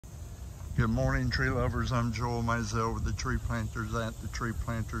Good morning, tree lovers. I'm Joel Mizell with the Tree Planters at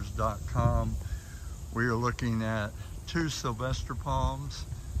thetreeplanters.com. We are looking at two Sylvester palms.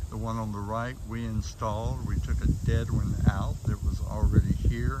 The one on the right we installed. We took a dead one out that was already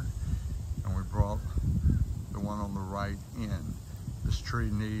here, and we brought the one on the right in. This tree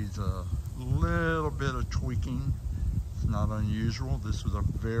needs a little bit of tweaking. It's not unusual. This was a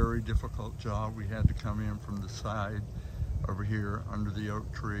very difficult job. We had to come in from the side over here under the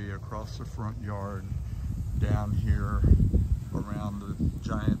oak tree, across the front yard, down here around the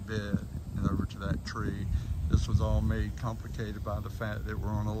giant bed and over to that tree. This was all made complicated by the fact that we're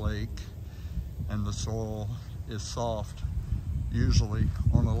on a lake and the soil is soft usually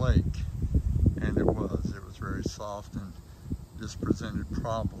on a lake, and it was very soft, and this presented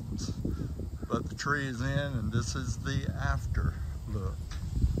problems. But the tree is in, and this is the after look.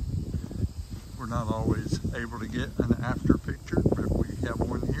 We're not always able to get an after picture, but we have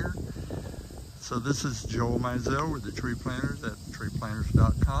one here. So this is Joel Mizell with the Tree Planters at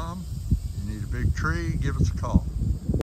thetreeplanters.com. If you need a big tree, give us a call.